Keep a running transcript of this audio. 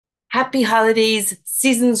Happy holidays,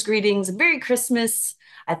 season's greetings, and Merry Christmas.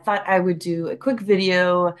 I thought I would do a quick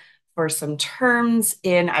video for some terms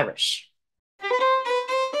in Irish.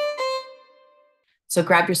 So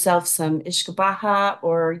grab yourself some ishkabaha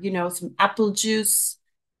or, some apple juice,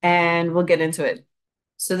 and we'll get into it.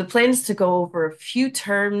 So the plan is to go over a few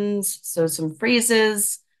terms, so some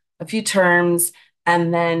phrases, a few terms,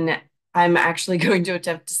 and then I'm actually going to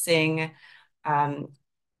attempt to sing um,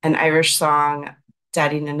 an Irish song,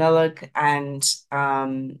 Tá'n Nollaig, and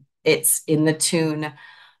it's in the tune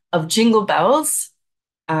of Jingle Bells.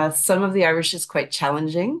 Some of the Irish is quite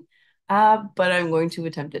challenging, but I'm going to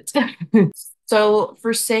attempt it. So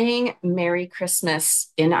for saying Merry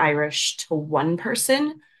Christmas in Irish to one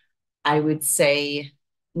person, I would say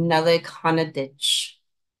Nollag honna ditch,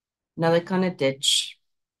 Nollag honna ditch,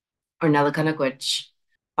 or Nollag honna gwitch.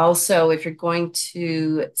 Also, if you're going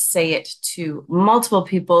to say it to multiple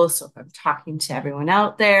people, so if I'm talking to everyone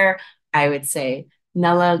out there, I would say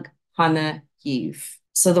Nollag honna yiv.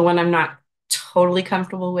 So the one I'm not totally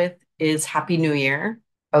comfortable with is Happy New Year.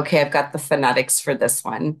 Okay, I've got the phonetics for this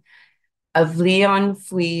one. Of Líon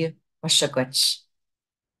fui washagwich.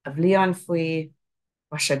 Of Líon fui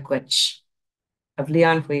washagwich. Of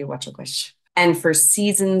Líon fui washagwich. And for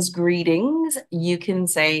season's greetings, you can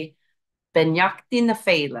say Benyachti na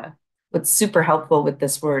féile. What's super helpful with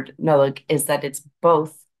this word Nollag is that it's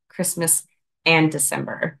both Christmas and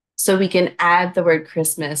December. So we can add the word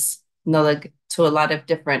Christmas, Nollag, to a lot of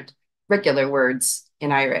different regular words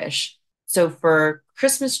in Irish. So for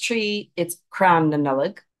Christmas tree, it's Crann na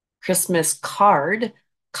Nollag. Christmas card,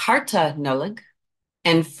 Carta Nollag.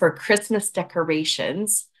 And for Christmas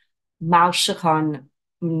decorations, Málsachan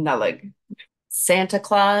Nollag. Santa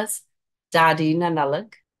Claus, Daidí na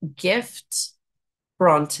Nollag. Gift,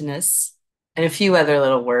 Brontinus, and a few other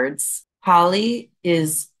little words. Holly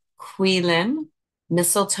is Quilin,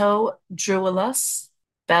 mistletoe, Druilas,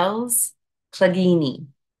 bells, Clogini.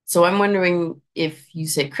 So I'm wondering if you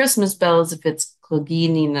say Christmas bells, if it's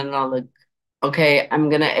Clogini na Nollag. Okay, I'm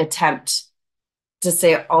going to attempt to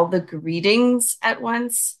say all the greetings at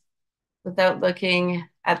once without looking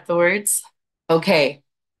at the words. Okay,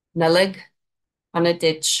 Nollag, honna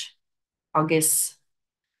ditch, August,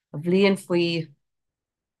 of Líon fui,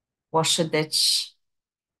 Washaditch,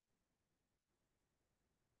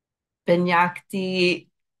 Benyakti,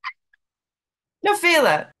 no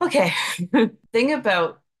fela. Okay. Thing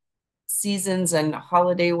about seasons and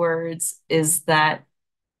holiday words is that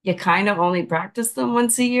you kind of only practice them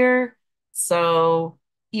once a year. So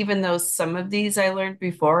even though some of these I learned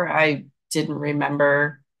before, I didn't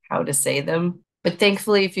remember how to say them. But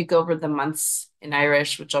thankfully, if you go over the months in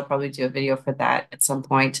Irish, which I'll probably do a video for that at some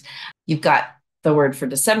point, you've got the word for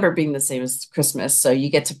December being the same as Christmas. So you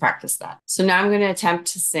get to practice that. So now I'm going to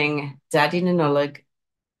attempt to sing Tá'n Nollaig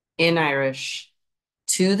in Irish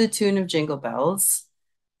to the tune of Jingle Bells.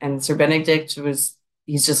 And Sir Benedict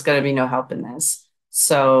he's just going to be no help in this.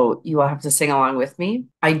 So you will have to sing along with me.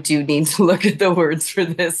 I do need to look at the words for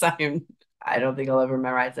this. I don't think I'll ever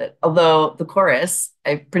memorize it. Although the chorus,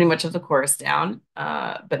 I pretty much have the chorus down,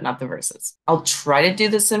 but not the verses. I'll try to do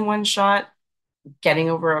this in one shot. Getting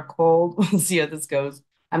over a cold. We'll see how this goes.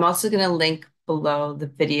 I'm also going to link below the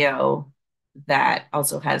video that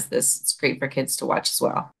also has this. It's great for kids to watch as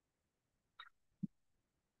well.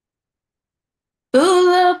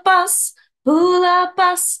 Bualadh bus,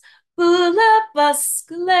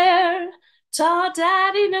 léir. Tá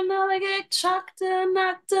Daidí na Nollag ag teacht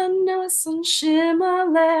anocht Anuas an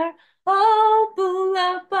similéar. Oh,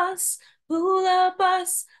 Bualadh bus,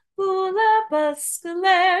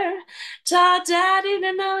 léir. Tá Daidí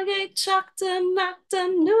na Nollag ag teacht anocht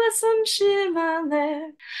Anuas an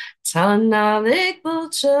similéar. Tá'n Nollaig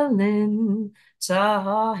buailte linn. Tá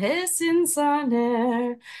áthas in san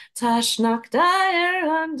air, tá sneachta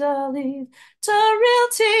an Dadaí, tá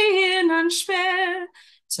réaltaí in an spéir,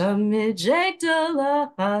 Táimid ag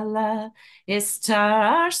mhála, is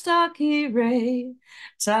tar stocaí réidh,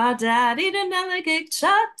 tá Daidí na Nollag ag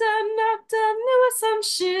teacht anocht Anuas an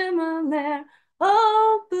similéar.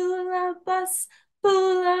 Oh, Bualadh bus,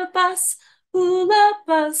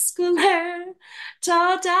 léir.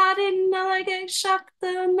 Tá Daidí na Nollag ag teacht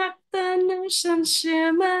anocht Anuas an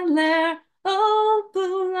similéar. Oh,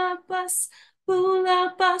 Bualadh bus,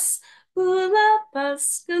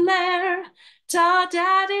 léir. Tá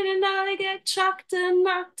Daidí na Nollag ag teacht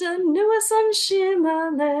anocht Anuas an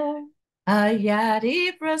similéar. A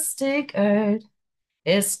yaddy brostaigh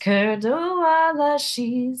is cuir do mhála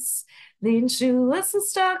síos, Líon suas an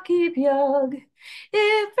stocaí beag.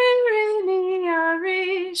 I feiríní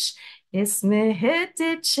réidh, is me hit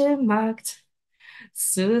teacht,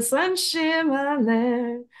 suas an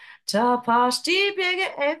similéar. Tá pastí beag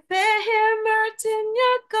é fé mar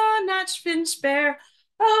tinne gan nach fin spéir.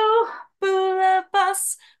 Oh, bula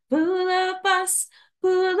bus, bula bus,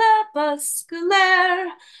 bula bus go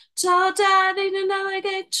léir. Tá Daidí na Nollag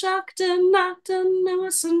ag teacht anocht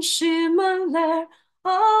Anuas similéar.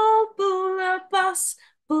 Oh, bula bus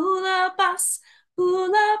go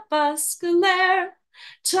léir.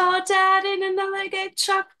 Tá Daidí na Nollag ag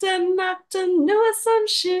teacht anocht Anuas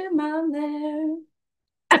similéar.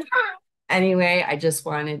 Anyway, I just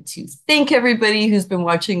wanted to thank everybody who's been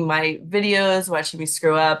watching my videos, watching me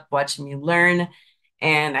screw up, watching me learn.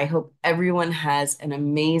 And I hope everyone has an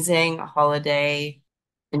amazing holiday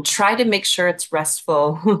and try to make sure it's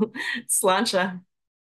restful. Sláinte.